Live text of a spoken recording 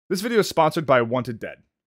This video is sponsored by Wanted Dead.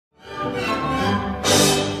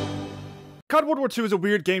 COD World War II is a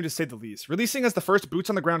weird game to say the least, releasing as the first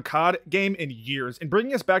boots-on-the-ground COD game in years, and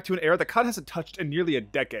bringing us back to an era that COD hasn't touched in nearly a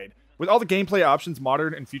decade. With all the gameplay options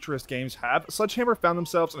modern and futurist games have, Sledgehammer found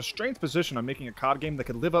themselves in a strange position on making a COD game that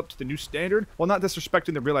could live up to the new standard while not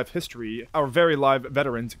disrespecting the real-life history our very live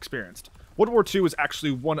veterans experienced. World War II was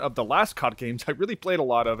actually one of the last COD games I really played a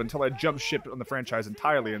lot of until I jumped ship on the franchise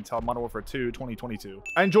entirely until Modern Warfare 2 2022.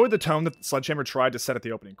 I enjoyed the tone that Sledgehammer tried to set at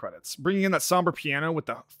the opening credits. Bringing in that somber piano with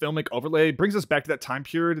the filmic overlay brings us back to that time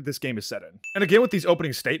period this game is set in. And again with these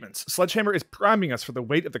opening statements, Sledgehammer is priming us for the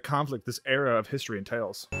weight of the conflict this era of history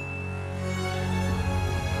entails.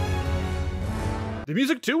 The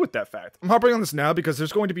music too with that fact. I'm harping on this now because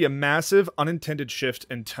there's going to be a massive unintended shift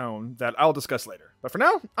in tone that I'll discuss later. But for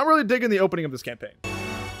now, I'm really digging the opening of this campaign.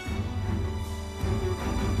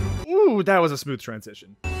 Ooh, that was a smooth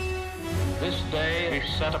transition. This day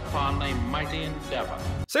is set upon a mighty endeavor.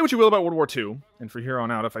 Say what you will about World War II, and from here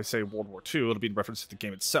on out, if I say World War II, it'll be in reference to the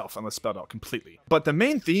game itself, unless spelled out completely. But the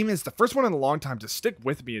main theme is the first one in a long time to stick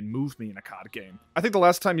with me and move me in a COD game. I think the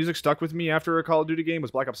last time music stuck with me after a Call of Duty game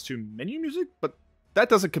was Black Ops 2 menu music, but that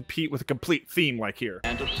doesn't compete with a complete theme like here.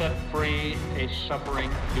 And to set free a suffering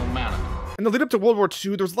humanity. In the lead up to World War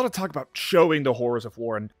II, there was a lot of talk about showing the horrors of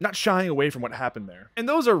war and not shying away from what happened there. And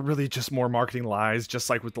those are really just more marketing lies, just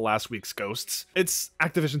like with the last week's Ghosts. It's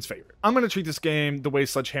Activision's favorite. I'm going to treat this game the way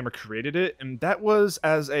Sledgehammer created it, and that was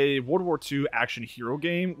as a World War II action hero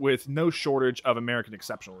game with no shortage of American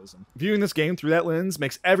exceptionalism. Viewing this game through that lens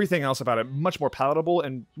makes everything else about it much more palatable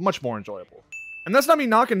and much more enjoyable. And that's not me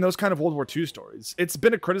knocking those kind of World War II stories. It's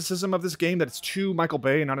been a criticism of this game that it's too Michael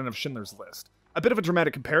Bay and not enough Schindler's List. A bit of a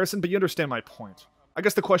dramatic comparison, but you understand my point. I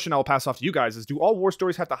guess the question I'll pass off to you guys is, do all war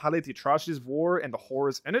stories have to highlight the atrocities of war and the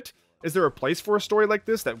horrors in it? Is there a place for a story like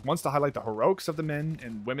this that wants to highlight the heroics of the men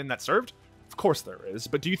and women that served? Of course there is,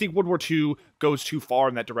 but do you think World War II goes too far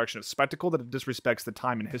in that direction of spectacle that it disrespects the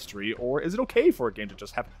time and history, or is it okay for a game to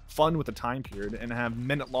just have fun with the time period and have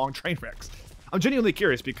minute-long train wrecks? I'm genuinely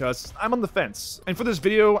curious because I'm on the fence, and for this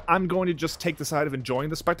video, I'm going to just take the side of enjoying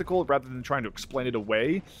the spectacle rather than trying to explain it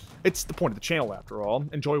away. It's the point of the channel after all.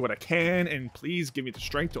 Enjoy what I can, and please give me the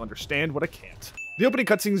strength to understand what I can't. The opening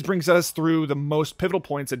cutscenes brings us through the most pivotal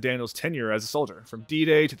points in Daniel's tenure as a soldier, from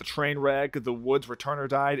D-Day to the train wreck, the woods where Turner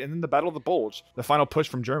died, and then the Battle of the Bulge, the final push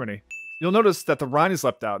from Germany. You'll notice that the Rhine is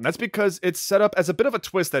left out, and that's because it's set up as a bit of a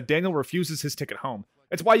twist that Daniel refuses his ticket home.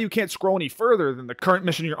 It's why you can't scroll any further than the current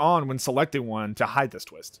mission you're on when selecting one to hide this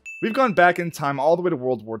twist. We've gone back in time all the way to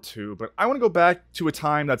World War II, but I want to go back to a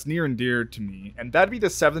time that's near and dear to me, and that'd be the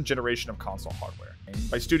 7th generation of console hardware,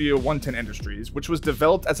 by Studio 110 Industries, which was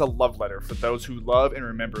developed as a love letter for those who love and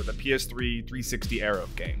remember the PS3 360 era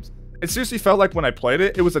of games. It seriously felt like when I played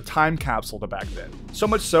it, it was a time capsule to back then. So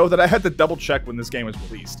much so that I had to double check when this game was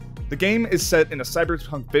released. The game is set in a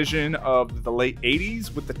cyberpunk vision of the late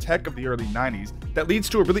 80s with the tech of the early 90s that leads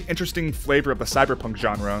to a really interesting flavor of the cyberpunk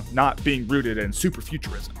genre, not being rooted in super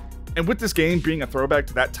futurism. And with this game being a throwback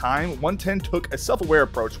to that time, 110 took a self-aware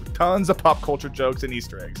approach with tons of pop culture jokes and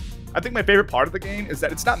Easter eggs. I think my favorite part of the game is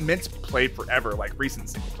that it's not meant to be played forever like recent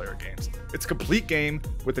single-player games. It's a complete game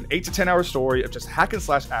with an 8 to 10 hour story of just hack and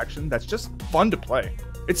slash action that's just fun to play.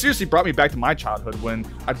 It seriously brought me back to my childhood when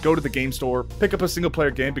I'd go to the game store, pick up a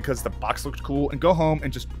single-player game because the box looked cool, and go home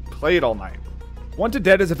and just play it all night. Wanted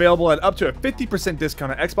Dead is available at up to a 50%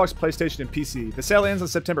 discount on Xbox, PlayStation, and PC. The sale ends on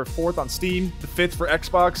September 4th on Steam, the 5th for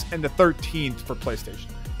Xbox, and the 13th for PlayStation.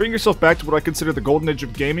 Bring yourself back to what I consider the golden age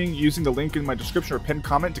of gaming using the link in my description or pinned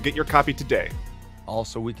comment to get your copy today.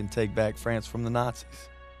 Also, we can take back France from the Nazis.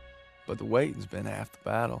 But the waiting's been half the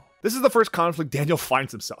battle. This is the first conflict Daniel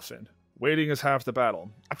finds himself in. Waiting is half the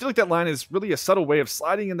battle. I feel like that line is really a subtle way of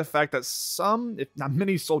sliding in the fact that some, if not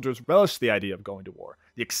many, soldiers relish the idea of going to war.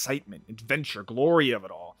 The excitement, adventure, glory of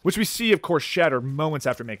it all. Which we see, of course, shatter moments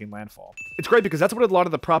after making landfall. It's great because that's what a lot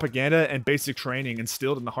of the propaganda and basic training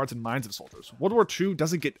instilled in the hearts and minds of soldiers. World War II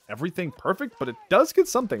doesn't get everything perfect, but it does get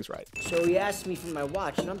some things right. So he asked me for my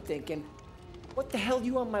watch, and I'm thinking, what the hell do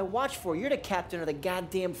you want my watch for? You're the captain of the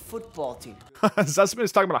goddamn football team. Zussman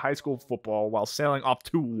is talking about high school football while sailing off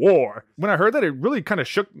to war. When I heard that, it really kind of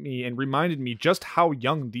shook me and reminded me just how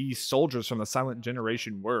young these soldiers from the silent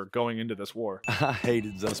generation were going into this war. I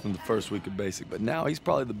hated Zussman the first week of basic, but now he's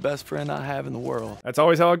probably the best friend I have in the world. That's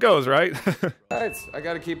always how it goes, right? Besides, I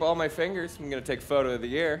gotta keep all my fingers. I'm gonna take photo of the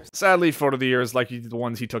year. Sadly, photo of the year is like the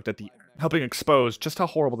ones he took at the end, helping expose just how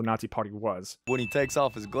horrible the Nazi party was. When he takes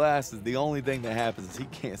off his glasses, the only thing that happens is he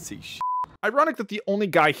can't see shit. Ironic that the only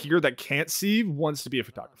guy here that can't see wants to be a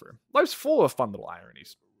photographer. Life's full of fun little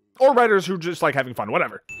ironies. Or writers who just like having fun,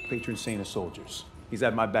 whatever. Patron saint of soldiers. He's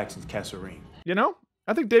had my back since Kasserine. You know,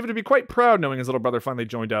 I think David would be quite proud knowing his little brother finally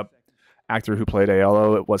joined up. Actor who played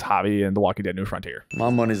ALO, it was Javi in The Walking Dead New Frontier. My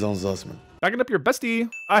money's on Zussman. Backing up your bestie.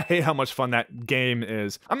 I hate how much fun that game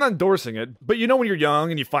is. I'm not endorsing it, but you know when you're young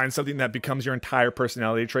and you find something that becomes your entire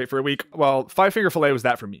personality trait for a week? Well, Five Finger Filet was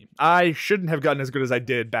that for me. I shouldn't have gotten as good as I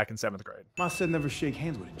did back in 7th grade. Ma said never shake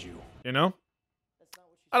hands with a Jew. You know?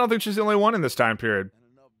 I don't think she's the only one in this time period.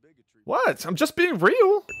 What? I'm just being real.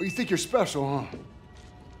 Well, you think you're special, huh?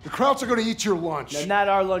 The Krauts are gonna eat your lunch. No, not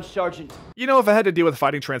our lunch, Sergeant. You know, if I had to deal with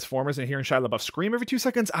fighting Transformers and hearing Shia LaBeouf scream every 2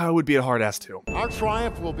 seconds, I would be a hard ass too. Our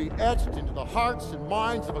triumph will be etched into the hearts and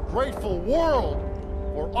minds of a grateful world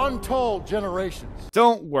for untold generations.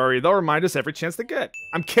 Don't worry, they'll remind us every chance they get.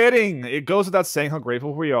 I'm kidding. It goes without saying how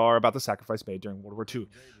grateful we are about the sacrifice made during World War II.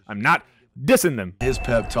 I'm not dissing them. His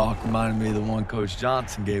pep talk reminded me of the one Coach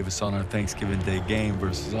Johnson gave us on our Thanksgiving Day game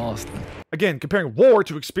versus Austin. Again, comparing war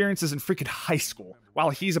to experiences in freaking high school,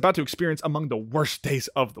 while he's about to experience among the worst days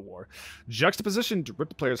of the war. Juxtaposition to rip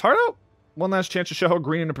the player's heart out? One last chance to show how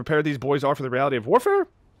green and prepared these boys are for the reality of warfare?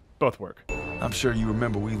 Both work. I'm sure you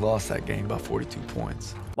remember we lost that game by 42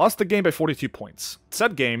 points. Lost the game by 42 points.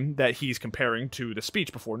 Said game that he's comparing to the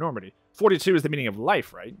speech before Normandy. 42 is the meaning of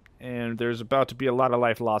life, right? And there's about to be a lot of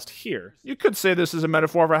life lost here. You could say this is a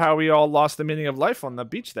metaphor for how we all lost the meaning of life on the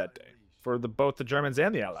beach that day. For both the Germans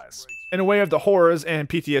and the Allies. In a way of the horrors and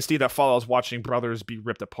PTSD that follows watching brothers be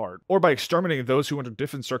ripped apart. Or by exterminating those who under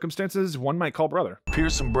different circumstances one might call brother.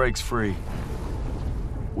 Pearson breaks free.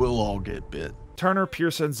 We'll all get bit. Turner,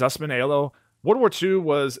 Pearson, Zussman, ALO. World War II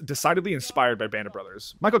was decidedly inspired by Band of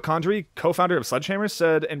Brothers. Michael Condrey, co-founder of Sledgehammer,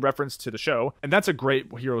 said in reference to the show, and that's a great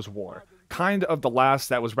hero's war. Kind of the last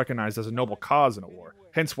that was recognized as a noble cause in a war.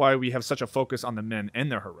 Hence why we have such a focus on the men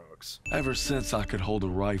and their heroics. Ever since I could hold a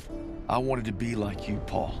rifle, I wanted to be like you,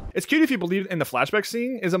 Paul. It's cute if you believe in the flashback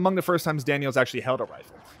scene is among the first times Daniels actually held a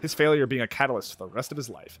rifle. His failure being a catalyst for the rest of his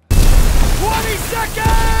life. 20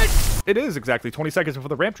 seconds! It is exactly 20 seconds before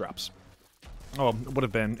the ramp drops. Oh, it would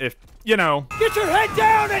have been if, you know. Get your head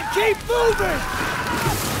down and keep moving!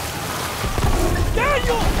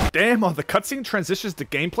 Daniel! Damn, the cutscene transitions to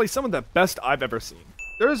gameplay some of the best I've ever seen.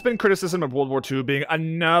 There has been criticism of World War II being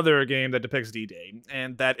another game that depicts D-Day,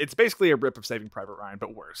 and that it's basically a rip of Saving Private Ryan,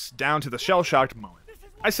 but worse, down to the shell-shocked moment.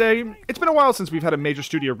 I say, it's been a while since we've had a major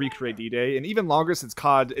studio recreate D-Day, and even longer since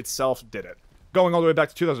COD itself did it, going all the way back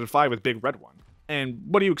to 2005 with Big Red One. And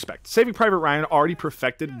what do you expect? Saving Private Ryan already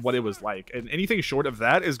perfected what it was like, and anything short of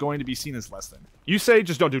that is going to be seen as less than. You say,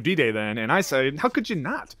 just don't do D-Day then, and I say, how could you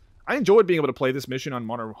not? I enjoyed being able to play this mission on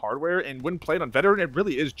modern hardware, and when played on veteran, it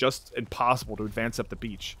really is just impossible to advance up the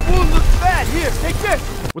beach. Ooh, look bad! Here, take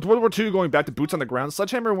this! With World War II going back to boots on the ground,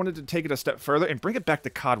 Sledgehammer wanted to take it a step further and bring it back to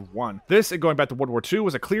COD 1. This, and going back to World War II,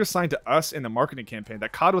 was a clear sign to us in the marketing campaign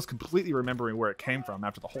that COD was completely remembering where it came from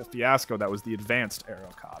after the whole fiasco that was the advanced era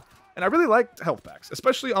of COD. And I really liked health packs,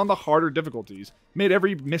 especially on the harder difficulties. Made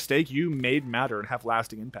every mistake you made matter and have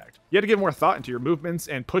lasting impact. You had to give more thought into your movements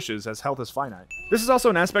and pushes as health is finite. This is also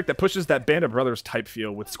an aspect that pushes that Band of Brothers type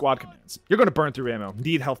feel with squad commands. You're going to burn through ammo,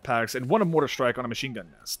 need health packs, and want a mortar strike on a machine gun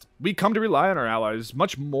nest. We come to rely on our allies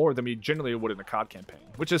much more than we generally would in a COD campaign,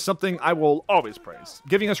 which is something I will always praise,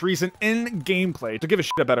 giving us reason in gameplay to give a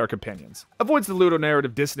shit about our companions. Avoids the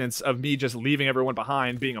ludonarrative dissonance of me just leaving everyone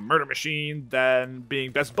behind, being a murder machine, then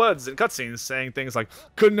being best buds in cutscenes, saying things like,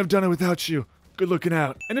 couldn't have done it without you. Good looking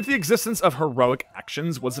out. And if the existence of heroic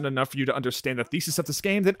actions wasn't enough for you to understand the thesis of this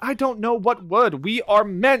game, then I don't know what would. We are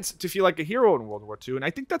meant to feel like a hero in World War II, and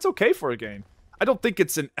I think that's okay for a game. I don't think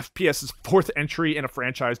it's an FPS's 4th entry in a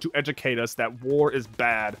franchise to educate us that war is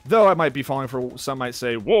bad. Though I might be falling for, some might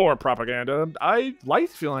say, war propaganda. I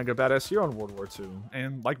liked feeling like a badass hero in World War II.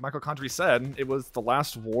 And like Michael Condrey said, it was the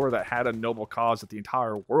last war that had a noble cause that the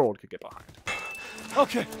entire world could get behind.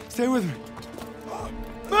 Okay, stay with me.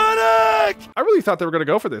 Medic! I really thought they were going to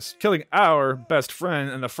go for this, killing our best friend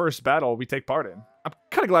in the first battle we take part in. I'm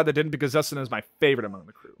kind of glad they didn't because Justin is my favorite among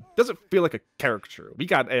the crew. Doesn't feel like a caricature. We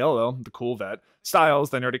got ALO, the cool vet,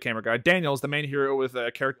 Styles, the nerdy camera guy, Daniels, the main hero with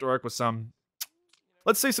a character arc with some,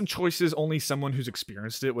 let's say, some choices only someone who's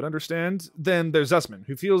experienced it would understand. Then there's Zussman,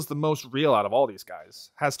 who feels the most real out of all these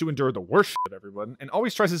guys, has to endure the worst shit of everyone, and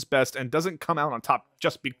always tries his best and doesn't come out on top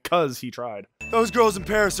just because he tried. Those girls in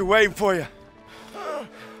Paris are waiting for you.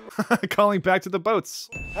 Calling back to the boats.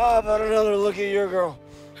 How about another look at your girl?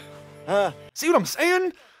 Huh? See what I'm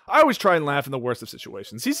saying? I always try and laugh in the worst of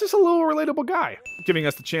situations. He's just a little relatable guy, giving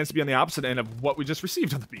us the chance to be on the opposite end of what we just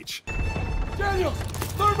received on the beach. Daniel,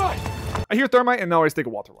 thermite! I hear thermite and I always think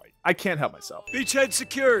of Walter White. I can't help myself. Beachhead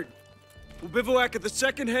secured. We'll bivouac at the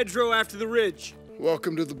second hedgerow after the ridge.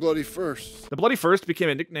 Welcome to the Bloody First. The Bloody First became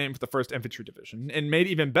a nickname for the 1st Infantry Division, and made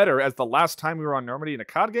even better as the last time we were on Normandy in a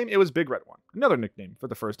COD game, it was Big Red One, another nickname for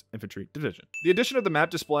the 1st Infantry Division. The addition of the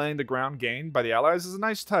map displaying the ground gained by the Allies is a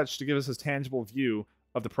nice touch to give us a tangible view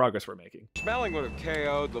of the progress we're making. Schmeling would have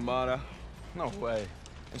KO'd LaMotta. No way.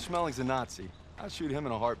 And Schmeling's a Nazi. I'd shoot him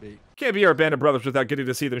in a heartbeat. Can't be our band of brothers without getting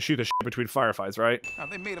to see them shoot the shit between firefights, right? Now,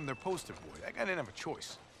 they made him their poster boy. That guy didn't have a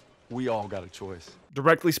choice. We all got a choice.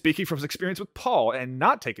 Directly speaking from his experience with Paul and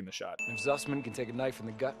not taking the shot. If Zussman can take a knife in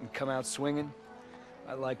the gut and come out swinging,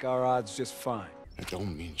 I like our odds just fine. That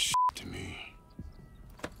don't mean shit to me.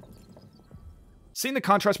 Seeing the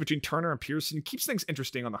contrast between Turner and Pearson keeps things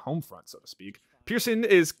interesting on the home front, so to speak. Pearson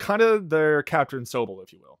is kind of their Captain Sobel,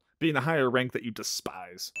 if you will, being the higher rank that you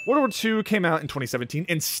despise. World War II came out in 2017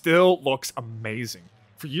 and still looks amazing.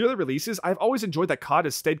 For yearly releases, I've always enjoyed that COD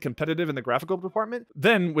has stayed competitive in the graphical department,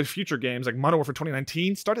 then with future games like Modern Warfare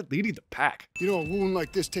 2019 started leading the pack. You know, a wound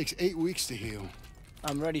like this takes 8 weeks to heal.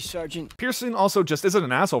 I'm ready, Sergeant. Pearson also just isn't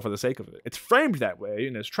an asshole for the sake of it. It's framed that way,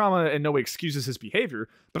 and his trauma in no way excuses his behavior,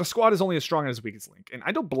 but a squad is only as strong as its weakest link, and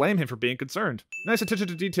I don't blame him for being concerned. Nice attention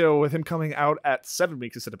to detail with him coming out at 7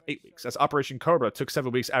 weeks instead of 8 weeks, as Operation Cobra took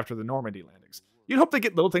 7 weeks after the Normandy landings. You'd hope they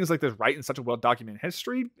get little things like this right in such a well-documented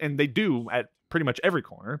history, and they do at pretty much every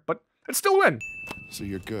corner, but it's still a win. So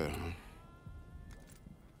you're good, huh?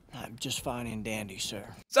 I'm just fine and dandy, sir.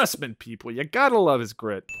 Zussman, people, you gotta love his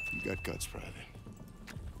grit. You got guts, Private.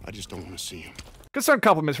 I just don't want to see him. Concerned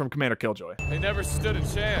compliments from Commander Killjoy. They never stood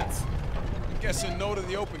a chance. Guessing no to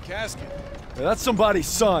the open casket. That's somebody's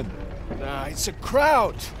son. Nah, it's a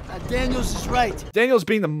crowd. Daniels is right. Daniels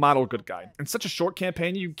being the model good guy. In such a short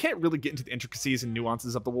campaign, you can't really get into the intricacies and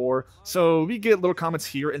nuances of the war, so we get little comments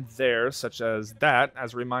here and there, such as that,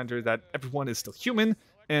 as a reminder that everyone is still human,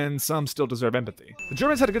 and some still deserve empathy. The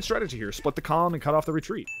Germans had a good strategy here, split the column and cut off the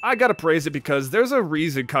retreat. I gotta praise it because there's a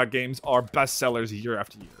reason COD games are bestsellers year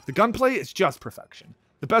after year. The gunplay is just perfection.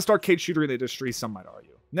 The best arcade shooter in the industry, some might argue.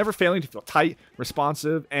 Never failing to feel tight,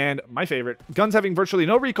 responsive, and my favorite, guns having virtually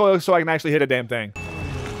no recoil so I can actually hit a damn thing.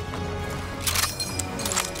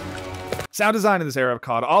 Sound design in this era of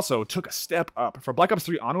COD also took a step up. For Black Ops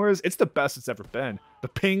 3 onwards, it's the best it's ever been. The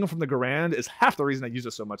ping from the Garand is half the reason I use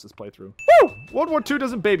it so much this playthrough. Woo! World War II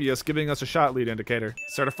doesn't baby us, giving us a shot lead indicator.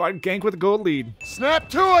 Certified gank with a gold lead. Snap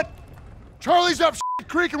to it! Charlie's up shit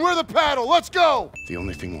creek and we're the paddle. Let's go! The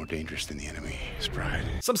only thing more dangerous than the enemy is pride.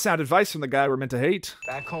 Some sound advice from the guy we're meant to hate.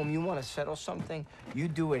 Back home, you want to settle something, you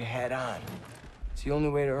do it head on. It's the only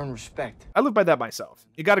way to earn respect. I live by that myself.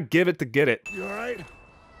 You gotta give it to get it. You alright?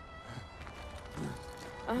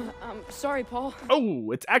 Sorry, Paul.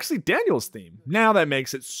 Oh, it's actually Daniel's theme. Now that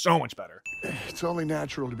makes it so much better. It's only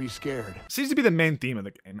natural to be scared. Seems to be the main theme of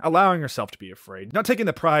the game, allowing yourself to be afraid, not taking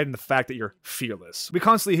the pride in the fact that you're fearless. We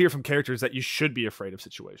constantly hear from characters that you should be afraid of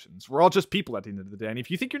situations. We're all just people at the end of the day, and if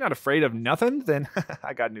you think you're not afraid of nothing, then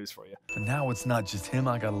I got news for you. But now it's not just him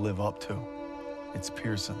I gotta live up to. It's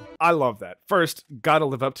Pearson. I love that. First, gotta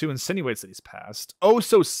live up to insinuates that he's passed. Oh,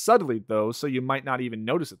 so subtly, though, so you might not even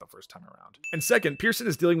notice it the first time around. And second, Pearson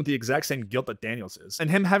is dealing with the exact same guilt that Daniels is. And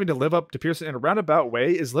him having to live up to Pearson in a roundabout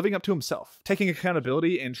way is living up to himself, taking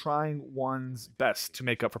accountability and trying one's best to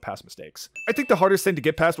make up for past mistakes. I think the hardest thing to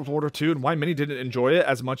get past with World War II and why many didn't enjoy it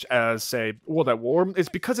as much as, say, World at War is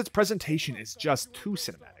because its presentation is just too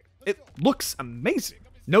cinematic. It looks amazing,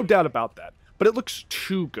 no doubt about that, but it looks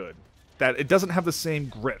too good. That it doesn't have the same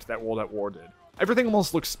grit that World at War did. Everything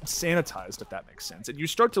almost looks sanitized, if that makes sense, and you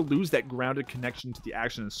start to lose that grounded connection to the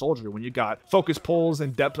action and soldier when you got focus pulls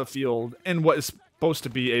and depth of field and what is supposed to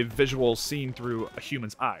be a visual seen through a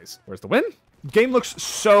human's eyes. Where's the win? Game looks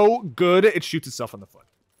so good, it shoots itself in the foot.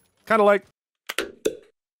 Kind of like...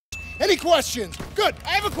 Any questions? Good,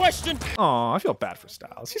 I have a question. Aw, I feel bad for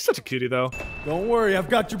Styles. He's such a cutie, though. Don't worry, I've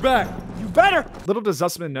got your back. You better! Little does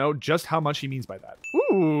Zussman know just how much he means by that.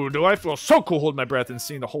 Ooh, do I feel so cool holding my breath and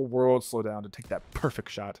seeing the whole world slow down to take that perfect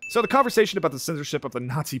shot. So the conversation about the censorship of the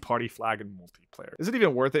Nazi party flag in multiplayer. Is it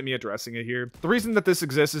even worth it me addressing it here? The reason that this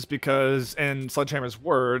exists is because, in Sledgehammer's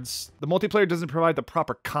words, the multiplayer doesn't provide the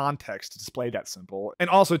proper context to display that symbol, and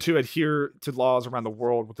also to adhere to laws around the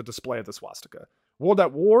world with the display of the swastika. World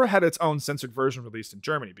at War had its own censored version released in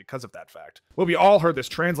Germany because of that fact. What we all heard this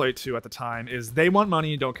translate to at the time is they want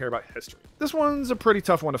money and don't care about history. This one's a pretty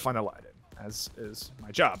tough one to find a light in, as is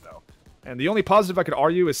my job though. And the only positive I could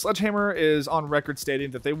argue is Sledgehammer is on record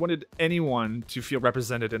stating that they wanted anyone to feel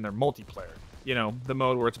represented in their multiplayer. You know, the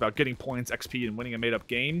mode where it's about getting points, XP, and winning a made-up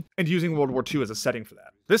game, and using World War II as a setting for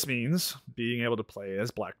that. This means being able to play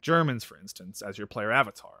as Black Germans, for instance, as your player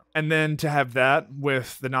avatar. And then to have that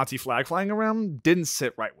with the Nazi flag flying around didn't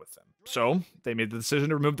sit right with them. So they made the decision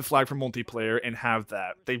to remove the flag from multiplayer and have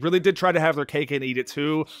that. They really did try to have their cake and eat it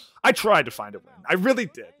too. I tried to find a win. I really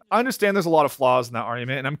did. I understand there's a lot of flaws in that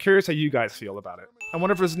argument, and I'm curious how you guys feel about it. I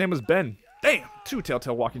wonder if his name was Ben. Damn, 2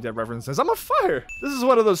 Telltale Walking Dead references. I'm on fire. This is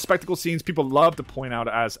one of those spectacle scenes people love to point out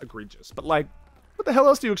as egregious. But like, what the hell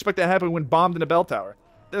else do you expect to happen when bombed in a bell tower?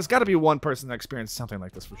 There's got to be one person that experienced something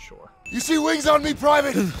like this for sure. You see wings on me,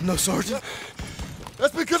 Private? No, Sergeant.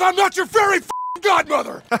 That's because I'm not your fairy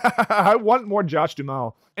godmother! I want more Josh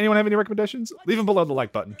Duhamel. Anyone have any recommendations? Leave them below the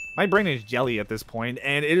like button. My brain is jelly at this point,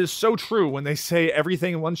 and it is so true when they say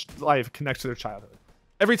everything in one's life connects to their childhood.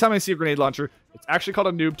 Every time I see a grenade launcher, it's actually called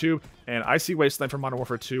a noob tube, and I see Wasteland from Modern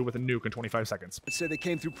Warfare 2 with a nuke in 25 seconds. I'd say they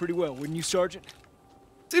came through pretty well, wouldn't you, Sergeant?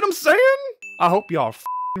 See what I'm saying? I hope y'all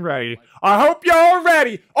f***ing ready. I hope y'all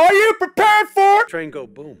ready. Are you prepared for it? Train go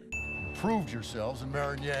boom. Proved yourselves in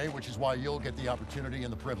Marigny, which is why you'll get the opportunity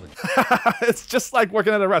and the privilege. It's just like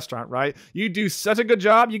working at a restaurant, right? You do such a good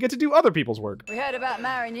job, you get to do other people's work. We heard about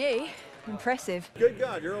Marigny. Impressive. Good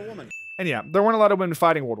God, you're a woman. And yeah, there weren't a lot of women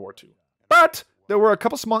fighting World War II. But there were a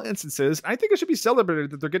couple small instances, and I think it should be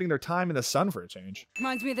celebrated that they're getting their time in the sun for a change.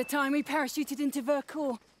 Reminds me of the time we parachuted into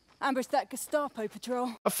Vercors. Ambushed that Gestapo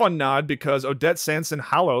patrol. A fun nod because Odette Sanson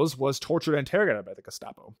Hallows was tortured and interrogated by the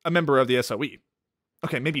Gestapo, a member of the SOE.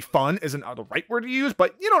 Okay, maybe fun isn't the right word to use,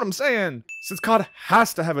 but you know what I'm saying. Since COD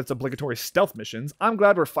has to have its obligatory stealth missions, I'm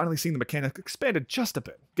glad we're finally seeing the mechanic expanded just a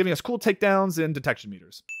bit, giving us cool takedowns and detection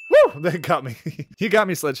meters. Woo! They got me. You got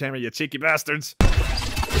me, Sledgehammer, you cheeky bastards.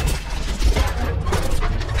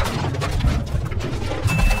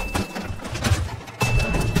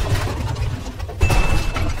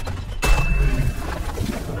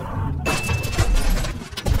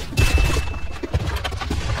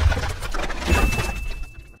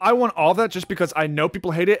 I want all that just because I know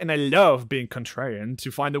people hate it and I love being contrarian to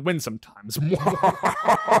find the win sometimes.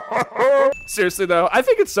 Seriously though, I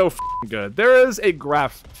think it's so f***ing good. There is a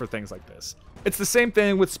graph for things like this. It's the same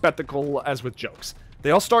thing with spectacle as with jokes. They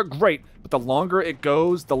all start great, but the longer it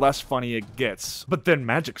goes, the less funny it gets. But then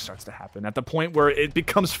magic starts to happen at the point where it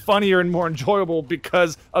becomes funnier and more enjoyable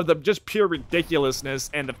because of the just pure ridiculousness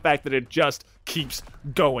and the fact that it just keeps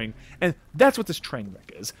going. And that's what this train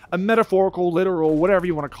wreck is. A metaphorical, literal, whatever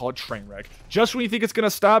you want to call it, train wreck. Just when you think it's gonna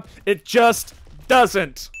stop, it just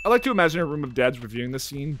doesn't. I like to imagine a room of dads reviewing this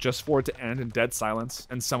scene just for it to end in dead silence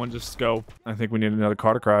and someone just go, I think we need another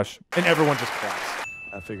car to crash. And everyone just claps.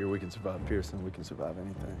 I figure we can survive Pearson, we can survive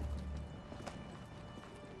anything.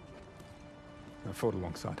 I fought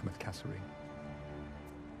alongside him at Kasserine.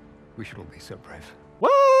 We should all be so brave.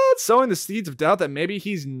 What? Sowing the seeds of doubt that maybe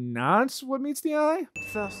he's not what meets the eye?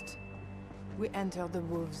 First, we enter the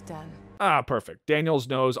wolf's den. Ah, perfect. Daniels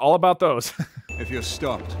knows all about those. If you're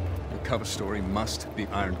stopped, the cover story must be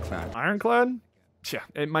ironclad. Ironclad? Yeah,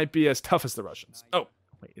 it might be as tough as the Russians. Oh.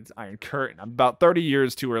 Wait, it's Iron Curtain. I'm about 30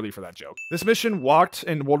 years too early for that joke. This mission walked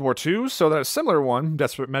in World War II so that a similar one,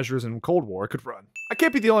 Desperate Measures in Cold War, could run. I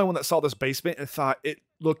can't be the only one that saw this basement and thought it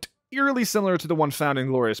looked eerily similar to the one found in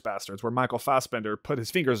Glorious Bastards, where Michael Fassbender put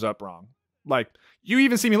his fingers up wrong. Like, you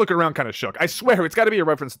even see me looking around kind of shook. I swear, it's got to be a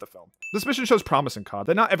reference to the film. This mission shows promise in COD,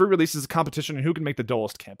 that not every release is a competition in who can make the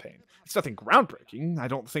dullest campaign. It's nothing groundbreaking. I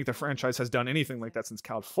don't think the franchise has done anything like that since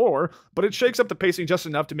COD 4, but it shakes up the pacing just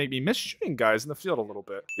enough to make me miss shooting guys in the field a little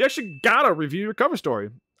bit. You actually gotta review your cover story.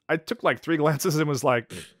 I took like 3 glances and was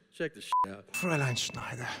like, check this out. Fräulein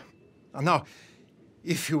Schneider. Now,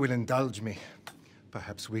 if you will indulge me,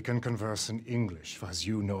 perhaps we can converse in English, for as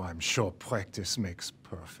you know, I'm sure practice makes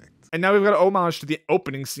perfect. And now we've got an homage to the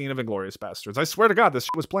opening scene of Inglourious Bastards. I swear to God, this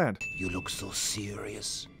shit was planned. You look so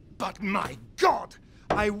serious. But my God,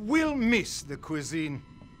 I will miss the cuisine.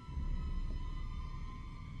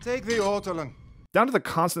 Take the ortolan. Down to the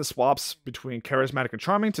constant swaps between charismatic and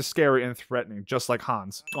charming to scary and threatening, just like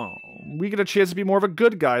Hans. Oh, we get a chance to be more of a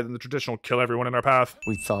good guy than the traditional kill everyone in our path.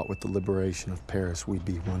 We thought with the liberation of Paris, we'd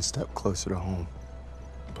be one step closer to home.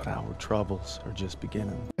 But our troubles are just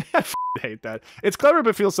beginning. I hate that. It's clever,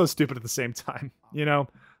 but feels so stupid at the same time. You know,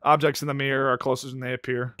 objects in the mirror are closer than they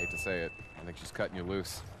appear. Hate to say it, I think she's cutting you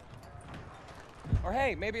loose. Or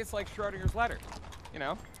hey, maybe it's like Schrodinger's letter. You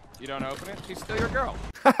know, you don't open it, she's still your girl.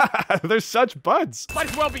 They're such buds. Might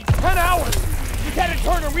as well be 10 hours. Lieutenant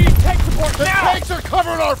Turner, we need tank support the now. The tanks are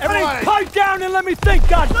covering our flank. Everybody pipe down and let me think,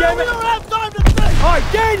 goddammit. We don't have time to think. All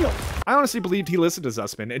right, Daniel. I honestly believed he listened to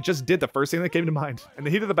Zussman. It just did the first thing that came to mind. In the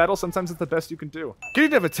heat of the battle, sometimes it's the best you can do. Getting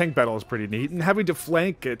to have a tank battle is pretty neat, and having to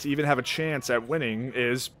flank it to even have a chance at winning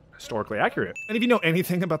is historically accurate. And if you know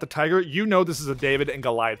anything about the tiger, you know this is a David and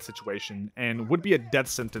Goliath situation and would be a death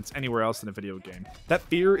sentence anywhere else in a video game. That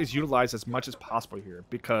fear is utilized as much as possible here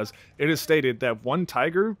because it is stated that one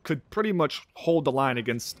tiger could pretty much hold the line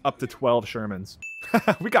against up to 12 Shermans.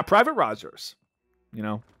 We got Private Rogers. You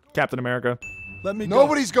know, Captain America. Let me go.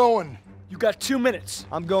 Nobody's going. You got 2 minutes.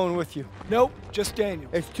 I'm going with you. Nope, just Daniel.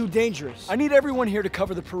 It's too dangerous. I need everyone here to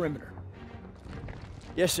cover the perimeter.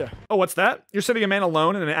 Yes, sir. Oh, what's that? You're sitting a man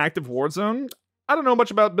alone in an active war zone? I don't know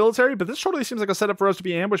much about military, but this totally seems like a setup for us to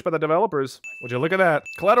be ambushed by the developers. Would you look at that?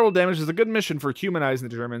 Collateral Damage is a good mission for humanizing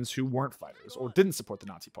the Germans who weren't fighters or didn't support the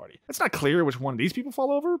Nazi party. It's not clear which one of these people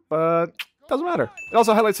fall over, but doesn't matter. It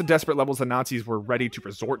also highlights the desperate levels the Nazis were ready to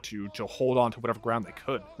resort to hold on to whatever ground they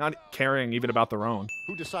could, not caring even about their own.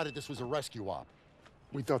 Who decided this was a rescue op?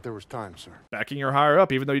 We thought there was time, sir. Backing your higher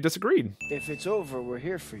up even though you disagreed. If it's over, we're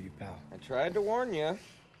here for you, pal. I tried to warn you.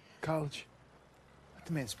 College. Let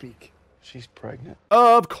the man speak. She's pregnant.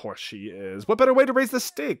 Of course she is. What better way to raise the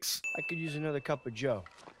stakes? I could use another cup of joe.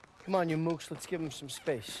 Come on, you mooks, let's give him some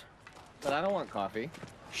space. But I don't want coffee.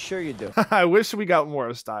 Sure you do. I wish we got more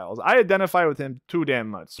of Styles. I identify with him too damn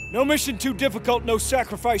much. No mission too difficult, no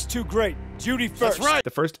sacrifice too great. Duty first. That's right.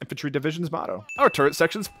 The 1st Infantry Division's motto. Our turret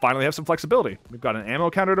sections finally have some flexibility. We've got an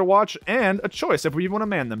ammo counter to watch and a choice if we even want to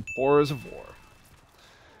man them. Horrors of War.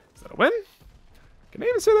 Is that a win? Can I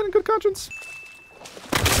even say that in good conscience?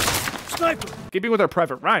 Sniper! Keeping with our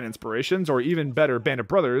Private Ryan inspirations, or even better, Band of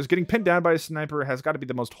Brothers, getting pinned down by a sniper has got to be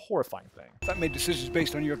the most horrifying thing. If I made decisions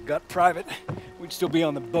based on your gut, Private, we'd still be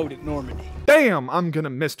on the boat at Normandy. Damn, I'm gonna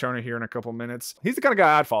miss Turner here in a couple minutes. He's the kind of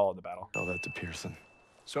guy I'd follow in the battle. Tell that to Pearson.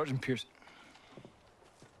 Sergeant Pearson.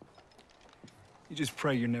 You just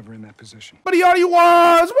pray you're never in that position. But he already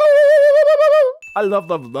was! Woo! I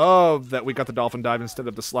love that we got the dolphin dive instead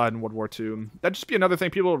of the slide in World War II. That'd just be another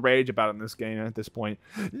thing people would rage about in this game at this point.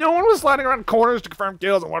 No one was sliding around corners to confirm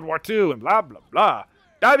kills in World War II and blah, blah, blah.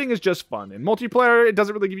 Diving is just fun. In multiplayer, it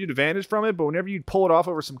doesn't really give you an advantage from it, but whenever you pull it off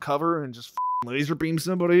over some cover and just laser beam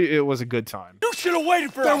somebody, it was a good time. You should have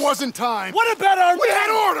waited for us! There wasn't time! What about our... We had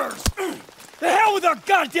orders! The hell with our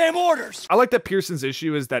goddamn orders! I like that Pearson's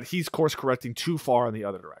issue is that he's course-correcting too far in the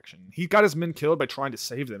other direction. He got his men killed by trying to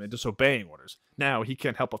save them and disobeying orders. Now he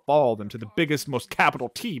can't help but follow them to the biggest, most capital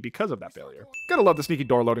T because of that failure. Gotta love the sneaky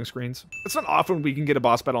door loading screens. It's not often we can get a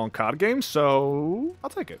boss battle in COD games, so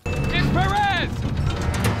I'll take it. It's Perez!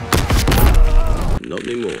 Not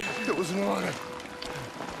anymore. It was an honor.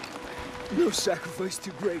 No sacrifice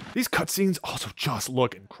too great. These cutscenes also just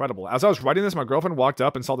look incredible. As I was writing this, my girlfriend walked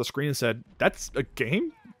up and saw the screen and said, "That's a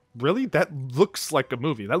game? Really? That looks like a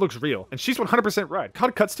movie. That looks real." And she's 100% right.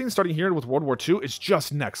 COD cutscenes starting here with World War II is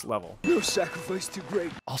just next level. No sacrifice too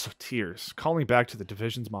great. Also tears, calling back to the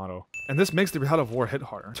Division's motto. And this makes the reality of war hit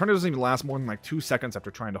harder. Turner doesn't even last more than like 2 seconds after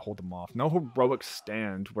trying to hold them off. No heroic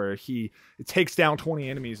stand where it takes down 20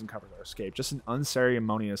 enemies and covers their escape. Just an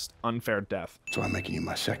unceremonious, unfair death. So I'm making you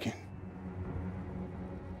my second.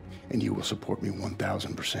 And you will support me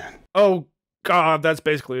 1,000%. Oh, God, that's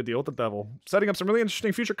basically a deal with the devil. Setting up some really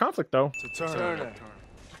interesting future conflict, though. Turner.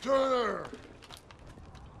 Turner!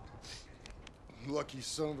 Lucky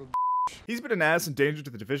son of a... He's been an ass and danger to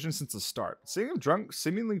the Division since the start. Seeing him drunk,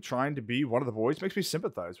 seemingly trying to be one of the boys, makes me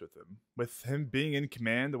sympathize with him. With him being in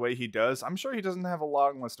command the way he does, I'm sure he doesn't have a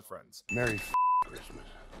long list of friends. Merry Christmas.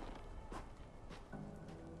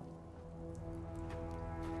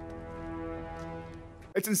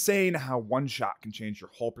 It's insane how one shot can change your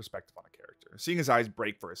whole perspective on a character. Seeing his eyes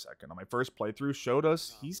break for a second on my first playthrough showed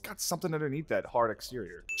us he's got something underneath that hard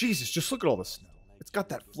exterior. Jesus, just look at all the snow. It's got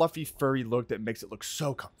that fluffy, furry look that makes it look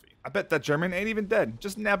so comfy. I bet that German ain't even dead,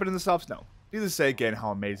 just napping in the soft snow. Needless to say again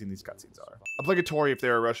how amazing these cutscenes are. Obligatory if they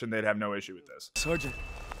were Russian, they'd have no issue with this. Sergeant,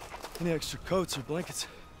 any extra coats or blankets?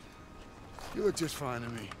 You look just fine to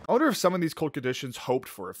me. I wonder if some of these cold conditions hoped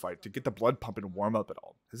for a fight to get the blood pumping and warm up at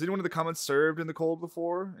all. Has anyone in the comments served in the cold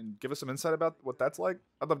before? And give us some insight about what that's like?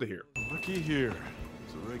 I'd love to hear. Looky here.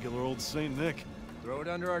 It's a regular old St. Nick. Throw it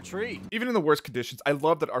under our tree. Even in the worst conditions, I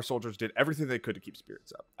love that our soldiers did everything they could to keep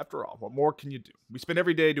spirits up. After all, what more can you do? We spend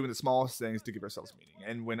every day doing the smallest things to give ourselves meaning.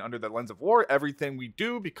 And when under the lens of war, everything we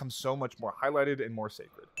do becomes so much more highlighted and more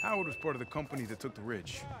sacred. Howard was part of the company that took the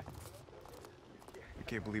ridge. I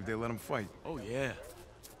can't believe they let him fight. Oh, yeah.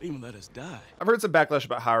 They even let us die. I've heard some backlash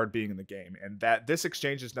about Howard being in the game, and that this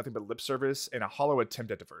exchange is nothing but lip service and a hollow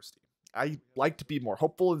attempt at diversity. I like to be more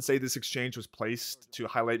hopeful and say this exchange was placed to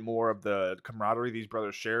highlight more of the camaraderie these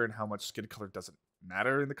brothers share and how much skin color doesn't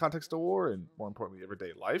matter in the context of war and, more importantly,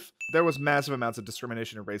 everyday life. There was massive amounts of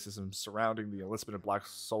discrimination and racism surrounding the enlistment of black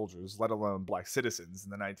soldiers, let alone black citizens,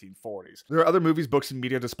 in the 1940s. There are other movies, books, and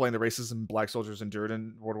media displaying the racism black soldiers endured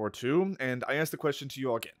in World War II, and I ask the question to you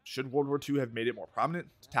all again. Should World War II have made it more prominent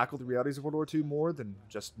to tackle the realities of World War II more than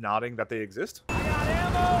just nodding that they exist? We got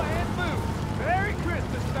ammo and food. Merry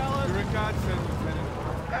Christmas, fellas. You're a godsend,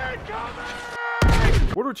 Lieutenant. Incoming!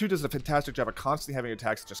 World War II does a fantastic job of constantly having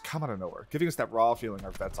attacks that just come out of nowhere, giving us that raw feeling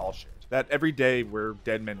of that's all shared. That every day we're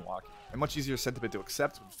dead men walking. A much easier sentiment to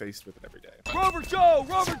accept when faced with it every day. Rover Joe!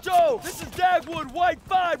 This is Dagwood White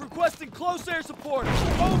 5 requesting close air support.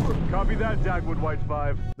 Over! Copy that, Dagwood White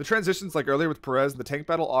 5. The transitions like earlier with Perez and the tank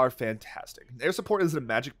battle are fantastic. Air support isn't a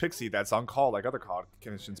magic pixie that's on call like other call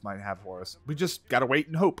conditions might have for us. We just gotta wait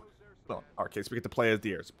and hope. Well, in our case, we get to play as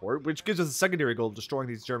the air support, which gives us a secondary goal of destroying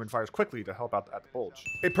these German fires quickly to help out at the bulge.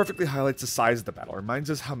 It perfectly highlights the size of the battle, reminds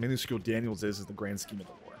us how minuscule Daniels is in the grand scheme of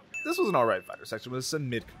the war. This was an alright fighter section with some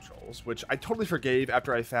mid-controls, which I totally forgave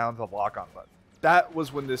after I found the lock-on button. That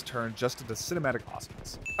was when this turned just into cinematic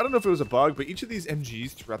awesomeness. I don't know if it was a bug, but each of these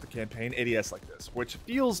MGs throughout the campaign ADS like this, which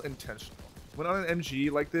feels intentional. When on an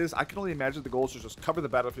MG like this, I can only imagine the goal is to just cover the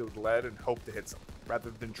battlefield with lead and hope to hit something, rather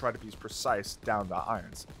than try to be as precise down the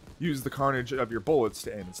irons. Use the carnage of your bullets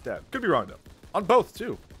to aim instead. Could be wrong though. On both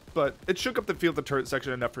too. But it shook up the field of the turret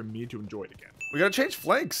section enough for me to enjoy it again. We gotta change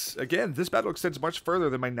flanks. Again, this battle extends much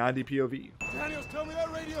further than my 90 POV. Daniels, tell me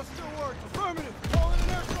that radio still works. Affirmative. Calling an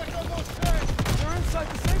airstrike on those tanks. They're inside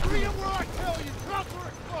the same area where I tell you. Drop or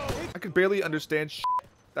explode. I could barely understand shit.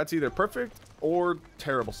 That's either perfect or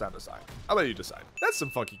terrible sound design. I'll let you decide. That's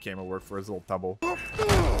some funky camera work for his little tumble.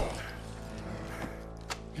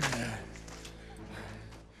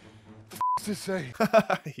 To say.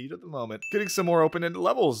 Heat of the moment. Getting some more open-ended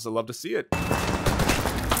levels. I love to see it.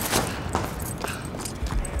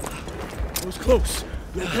 It was close.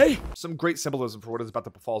 You okay? Some great symbolism for what is about to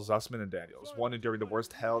befall Zussman and Daniels. One enduring the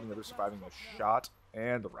worst hell, and the other surviving a shot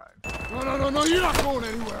and the Rhine. No, you're not going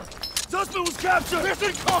anywhere. Zussman was captured!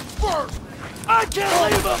 Listen, come first! I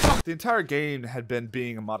can't leave him! The entire game had been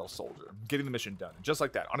being a model soldier, getting the mission done. Just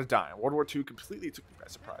like that, on a dime, World War II completely took me by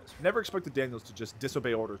surprise. Never expected Daniels to just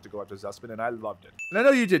disobey orders to go after Zussman, and I loved it. And I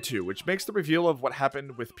know you did too, which makes the reveal of what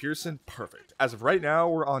happened with Pearson perfect. As of right now,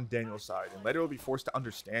 we're on Daniel's side, and later we'll be forced to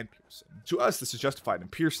understand Pearson. To us, this is justified,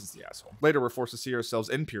 and Pearson's the asshole. Later, we're forced to see ourselves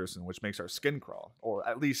in Pearson, which makes our skin crawl, or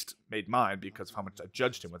at least made mine because of how much I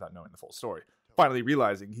judged him without knowing the full story. Finally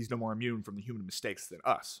realizing he's no more immune from the human mistakes than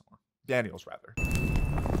us, or Daniels rather.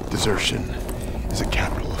 Desertion is a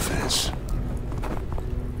capital offense.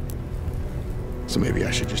 So maybe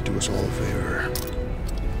I should just do us all a favor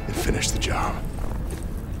and finish the job.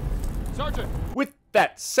 Sergeant! With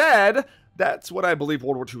that said, that's what I believe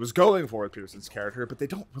World War II was going for with Pearson's character, but they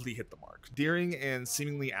don't really hit the mark. During and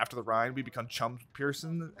seemingly after the Rhine, we become chums with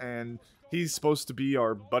Pearson, and he's supposed to be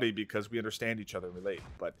our buddy because we understand each other and relate,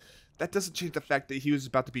 but that doesn't change the fact that he was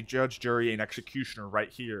about to be judge, jury, and executioner right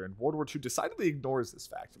here, and World War II decidedly ignores this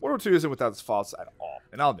fact. World War II isn't without its faults at all,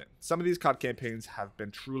 and I'll admit, some of these COD campaigns have been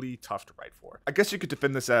truly tough to write for. I guess you could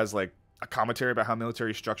defend this as, like, a commentary about how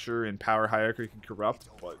military structure and power hierarchy can corrupt,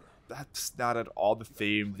 but that's not at all the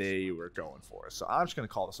theme they were going for, so I'm just gonna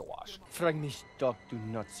call this a wash. Frag mich doch, du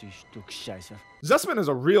Nazi-Stück Scheiße. Zussman is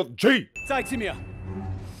a real G! Zeig sie mir!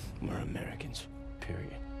 We're Americans,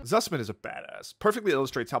 period. Zussman is a badass. Perfectly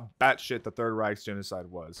illustrates how batshit the Third Reich's genocide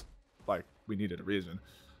was. Like, we needed a reason.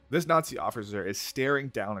 This Nazi officer is staring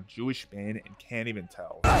down a Jewish man and can't even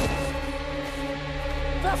tell.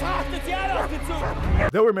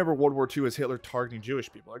 They'll remember World War II as Hitler targeting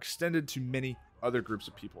Jewish people, extended to many other groups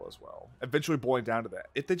of people as well. Eventually boiling down to that,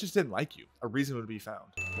 if they just didn't like you, a reason would be found.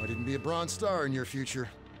 Why didn't be a Bronze Star in your future?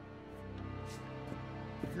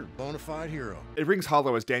 You're a bona fide hero. It rings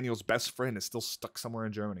hollow as Daniel's best friend is still stuck somewhere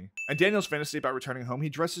in Germany. And Daniel's fantasy about returning home, he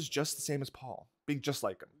dresses just the same as Paul, being just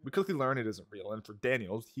like him. We quickly learn it isn't real, and for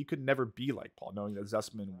Daniel, he could never be like Paul, knowing that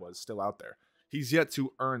Zussman was still out there. He's yet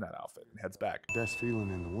to earn that outfit and heads back. Best feeling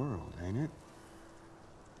in the world, ain't it?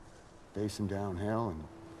 Facing down hell and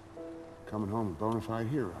coming home a bona fide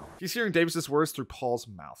hero. He's hearing Davis's words through Paul's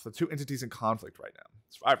mouth, the two entities in conflict right now.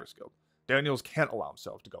 Survivor's Guild. Daniels can't allow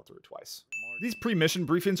himself to go through it twice. These pre-mission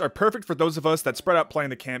briefings are perfect for those of us that spread out playing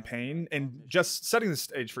the campaign and just setting the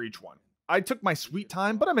stage for each one. I took my sweet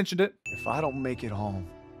time, but I mentioned it. If I don't make it home,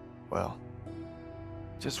 well,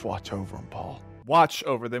 just watch over him, Paul. Watch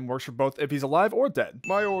over them works for both if he's alive or dead.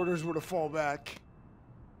 My orders were to fall back,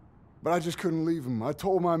 but I just couldn't leave him. I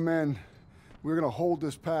told my men, We're gonna hold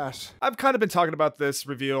this pass. I've kind of been talking about this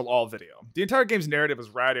reveal all video. The entire game's narrative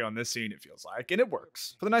is riding on this scene, it feels like, and it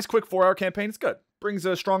works. For the nice quick 4-hour campaign, it's good. Brings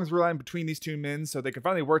a strong through line between these two men so they can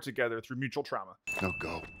finally work together through mutual trauma. No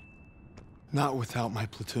go. Not without my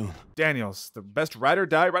platoon. Daniels, the best ride or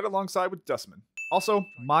die, right alongside with Dustman. Also,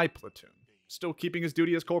 my platoon. Still keeping his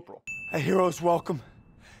duty as corporal. A hero's welcome.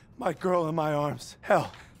 My girl in my arms.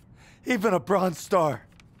 Hell, even a Bronze Star.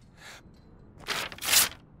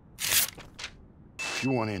 If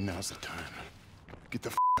you want in, now's the time. Get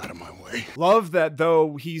the out of my way. Love that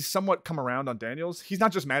though he's somewhat come around on Daniels, he's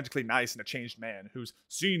not just magically nice and a changed man who's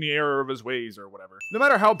seen the error of his ways or whatever. No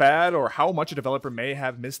matter how bad or how much a developer may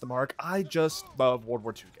have missed the mark, I just love World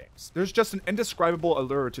War II games. There's just an indescribable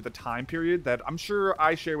allure to the time period that I'm sure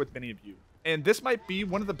I share with many of you. And this might be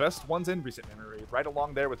one of the best ones in recent memory, right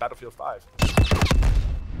along there with Battlefield 5.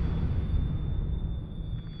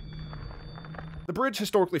 The bridge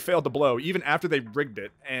historically failed to blow even after they rigged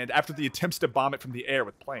it and after the attempts to bomb it from the air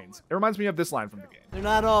with planes. It reminds me of this line from the game. They're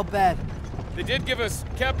not all bad. They did give us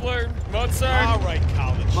Kepler, Mozart. All right,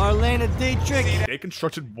 college. Marlena Dietrich. They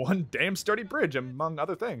constructed one damn sturdy bridge, among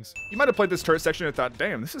other things. You might have played this turret section and thought,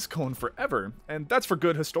 damn, this is going forever. And that's for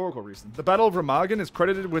good historical reasons. The Battle of Remagen is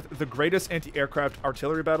credited with the greatest anti-aircraft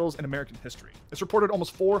artillery battles in American history. It's reported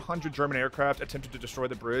almost 400 German aircraft attempted to destroy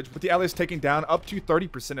the bridge, with the Allies taking down up to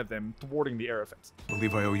 30% of them, thwarting the air offensive. I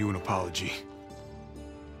believe I owe you an apology.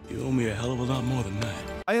 You owe me a hell of a lot more than that.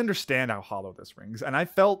 I understand how hollow this rings, and I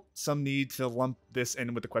felt some need to lump this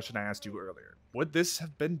in with the question I asked you earlier. Would this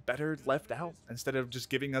have been better left out instead of just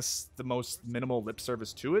giving us the most minimal lip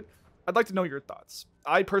service to it? I'd like to know your thoughts.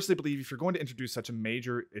 I personally believe if you're going to introduce such a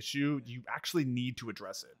major issue, you actually need to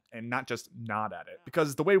address it and not just nod at it.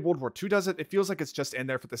 Because the way World War II does it, it feels like it's just in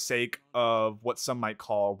there for the sake of what some might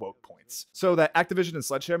call woke points. So that Activision and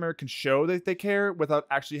Sledgehammer can show that they care without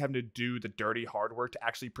actually having to do the dirty hard work to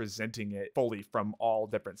actually presenting it fully from all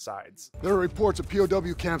different sides. There are reports of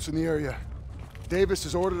POW camps in the area. Davis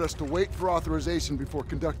has ordered us to wait for authorization before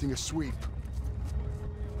conducting a sweep.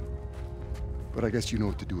 But I guess you know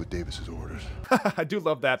what to do with Davis's orders. I do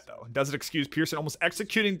love that, though. Does it excuse Pearson almost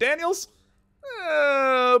executing Daniels?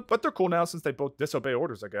 But they're cool now since they both disobey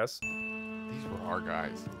orders, I guess. These were our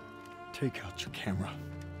guys. Take out your camera.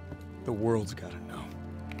 The world's gotta know.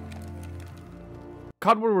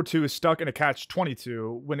 COD World War II is stuck in a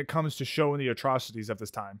catch-22 when it comes to showing the atrocities of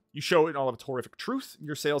this time. You show it in all of its horrific truth,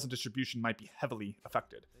 your sales and distribution might be heavily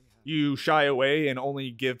affected. You shy away and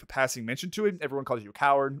only give passing mention to it, everyone calls you a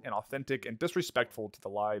coward, inauthentic, and disrespectful to the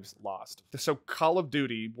lives lost. So Call of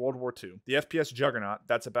Duty World War II, the FPS juggernaut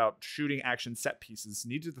that's about shooting action set pieces,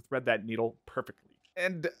 needed to thread that needle perfectly.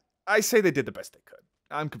 And I say they did the best they could.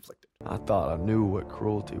 I'm conflicted. I thought I knew what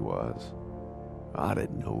cruelty was. I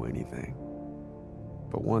didn't know anything.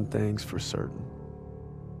 But one thing's for certain.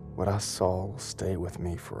 What I saw will stay with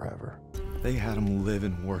me forever. They had them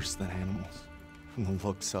living worse than animals. From the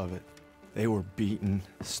looks of it, they were beaten,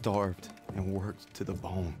 starved, and worked to the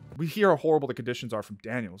bone. We hear how horrible the conditions are from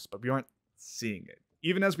Daniels, but we aren't seeing it.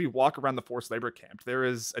 Even as we walk around the forced labor camp, there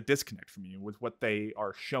is a disconnect from you with what they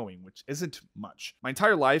are showing, which isn't much. My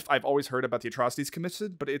entire life, I've always heard about the atrocities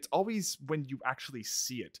committed, but it's always when you actually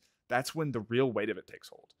see it. That's when the real weight of it takes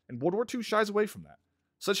hold. And World War II shies away from that.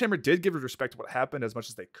 Sledgehammer did give respect to what happened as much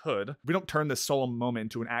as they could. We don't turn this solemn moment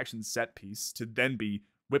into an action set piece to then be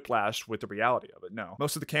whiplashed with the reality of it. No.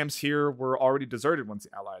 Most of the camps here were already deserted once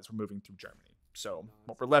the Allies were moving through Germany. So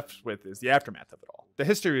what we're left with is the aftermath of it all. The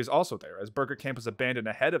history is also there, as Burger Camp was abandoned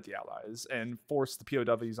ahead of the Allies and forced the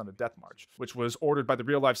POWs on a death march, which was ordered by the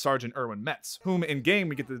real-life Sergeant Erwin Metz, whom in-game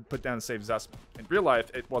we get to put down to save Zussman. In real life,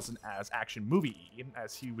 it wasn't as action movie-y,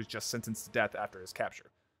 as he was just sentenced to death after his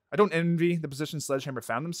capture. I don't envy the position Sledgehammer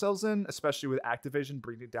found themselves in, especially with Activision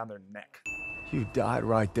breathing down their neck. You died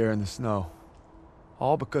right there in the snow.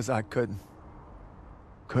 All because I couldn't.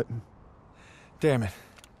 Damn it.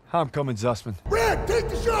 I'm coming, Zussman. Red, take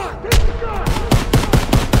the shot! Take the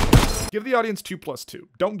shot! Give the audience 2+2.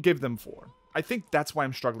 Don't give them 4. I think that's why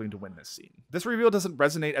I'm struggling to win this scene. This reveal doesn't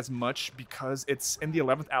resonate as much because it's in the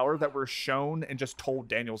 11th hour that we're shown and just told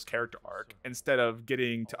Daniel's character arc, instead of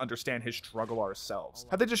getting to understand his struggle ourselves.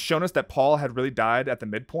 Had they just shown us that Paul had really died at the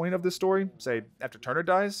midpoint of this story, say after Turner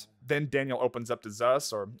dies, then Daniel opens up to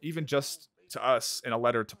Zuss, or even just to us in a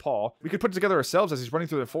letter to Paul, we could put it together ourselves as he's running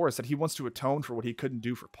through the forest that he wants to atone for what he couldn't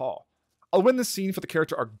do for Paul. I'll win this scene for the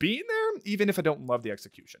character arc being there, even if I don't love the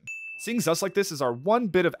execution. Seeing Zuss like this is our one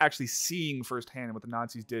bit of actually seeing firsthand what the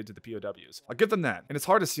Nazis did to the POWs. I'll give them that, and it's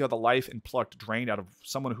hard to see how the life and pluck drained out of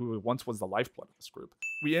someone who once was the lifeblood of this group.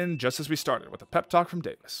 We end just as we started, with a pep talk from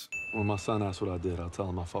Davis. When my son asks what I did, I'll tell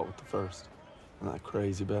him I fought with the first. I'm not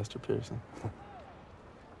crazy, Bastard Pearson.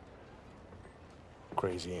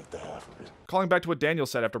 Crazy ain't the half of it. Calling back to what Daniel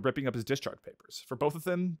said after ripping up his discharge papers. For both of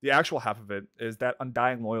them, the actual half of it is that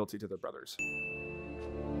undying loyalty to their brothers.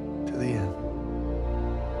 To the end.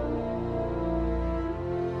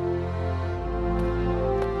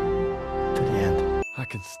 To the end. I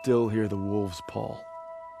can still hear the wolves' paw.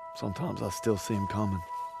 Sometimes I still see them coming.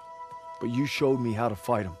 But you showed me how to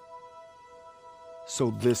fight them. So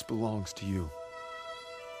this belongs to you.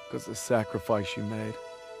 Because the sacrifice you made.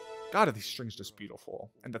 God, are these strings just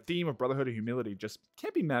beautiful. And the theme of brotherhood and humility just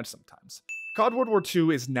can't be matched sometimes. COD World War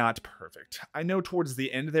II is not perfect. I know towards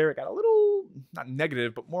the end there, it got a little, not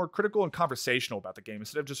negative, but more critical and conversational about the game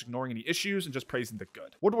instead of just ignoring any issues and just praising the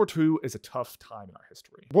good. World War II is a tough time in our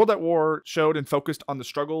history. World at War showed and focused on the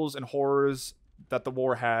struggles and horrors that the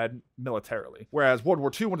war had militarily, whereas World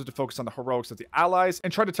War II wanted to focus on the heroics of the Allies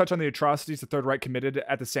and try to touch on the atrocities the Third Reich committed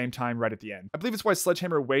at the same time right at the end. I believe it's why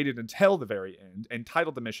Sledgehammer waited until the very end and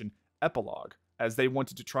titled the mission Epilogue, as they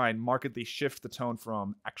wanted to try and markedly shift the tone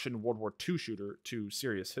from action World War II shooter to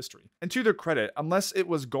serious history. And to their credit, unless it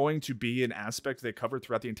was going to be an aspect they covered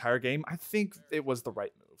throughout the entire game, I think it was the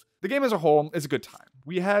right move. The game as a whole is a good time.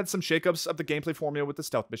 We had some shakeups of the gameplay formula with the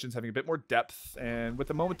stealth missions having a bit more depth, and with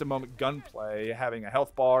the moment-to-moment gunplay having a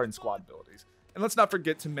health bar and squad abilities. And let's not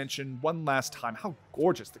forget to mention one last time how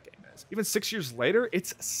gorgeous the game is. Even 6 years later,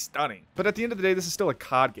 it's stunning. But at the end of the day, this is still a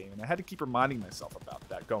COD game, and I had to keep reminding myself about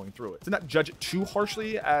that going through it. To not judge it too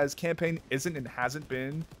harshly, as campaign isn't and hasn't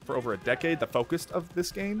been for over a decade the focus of this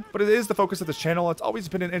game, but it is the focus of this channel. It's always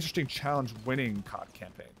been an interesting challenge winning COD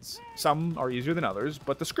campaigns. Some are easier than others,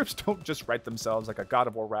 but the scripts don't just write themselves like a God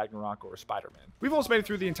of War Ragnarok or a Spider-Man. We've almost made it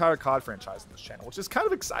through the entire COD franchise in this channel, which is kind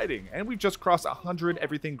of exciting, and we've just crossed 100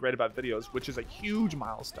 Everything Great About videos, which is a huge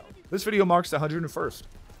milestone. This video marks the 101st.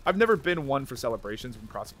 I've never been one for celebrations when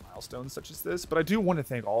crossing milestones such as this, but I do want to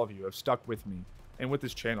thank all of you who have stuck with me and with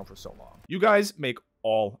this channel for so long. You guys make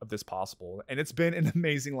all of this possible, and it's been an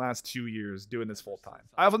amazing last 2 years doing this full time.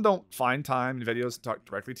 I often don't find time in videos to talk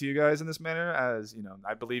directly to you guys in this manner, as, you know,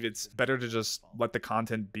 I believe it's better to just let the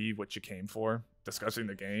content be what you came for, discussing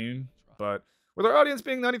the game, but with our audience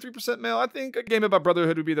being 93% male, I think a game about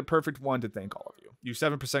brotherhood would be the perfect one to thank all of you. You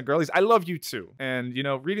 7% girlies, I love you too. And, you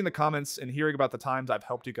know, reading the comments and hearing about the times I've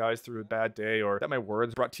helped you guys through a bad day or that my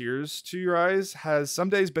words brought tears to your eyes has some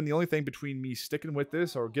days been the only thing between me sticking with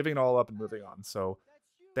this or giving it all up and moving on. So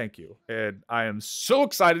thank you. And I am so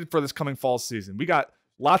excited for this coming fall season. We got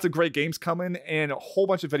lots of great games coming and a whole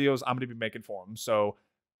bunch of videos I'm going to be making for them. So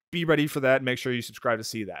be ready for that. Make sure you subscribe to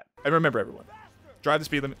see that. And remember, everyone, drive the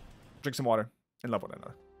speed limit, drink some water, and love one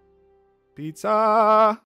another.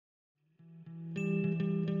 Pizza!